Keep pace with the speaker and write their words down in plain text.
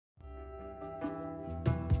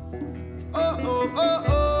Oh, oh, oh,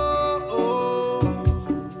 oh,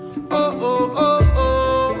 oh, oh, oh,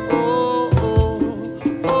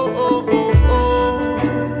 oh, oh, oh.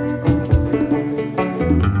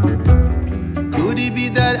 Could it be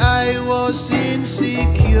that I was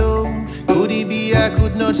insecure? Could it be I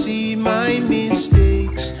could not see my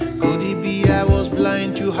mistakes? Could it be I was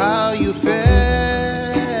blind to how you felt?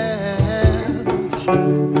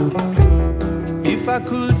 If I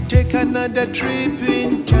could take another trip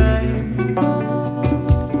in time,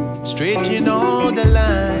 straighten all the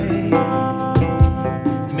lines,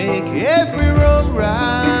 make every wrong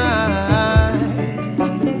right,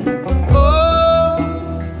 oh,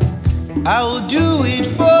 I will do it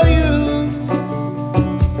for you.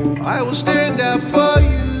 I will stand up for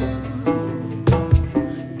you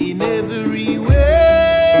in every way.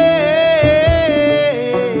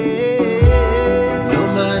 No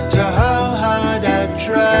matter how hard I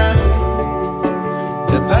try,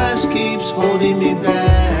 the past keeps holding me back.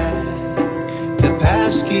 The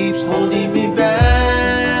past keeps holding me back.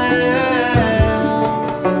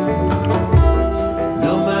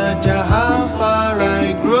 No matter how far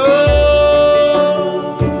I grow,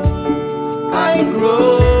 I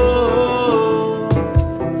grow,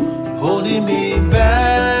 holding me back.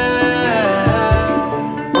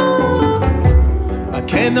 I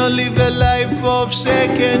cannot live a life of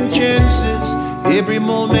second chances. Every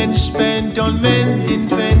moment spent on mending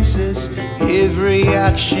fences. Every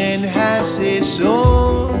action has its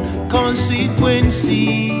own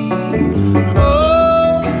consequences.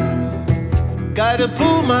 Oh, gotta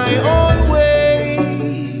pull my own way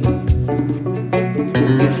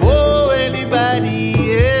before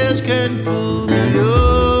anybody else can pull me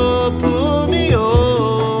up, pull me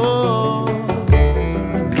up.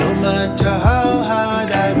 No matter how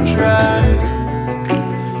hard I've tried,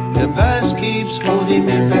 the past keeps holding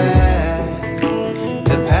me back.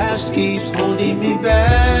 The past keeps holding me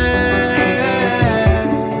back.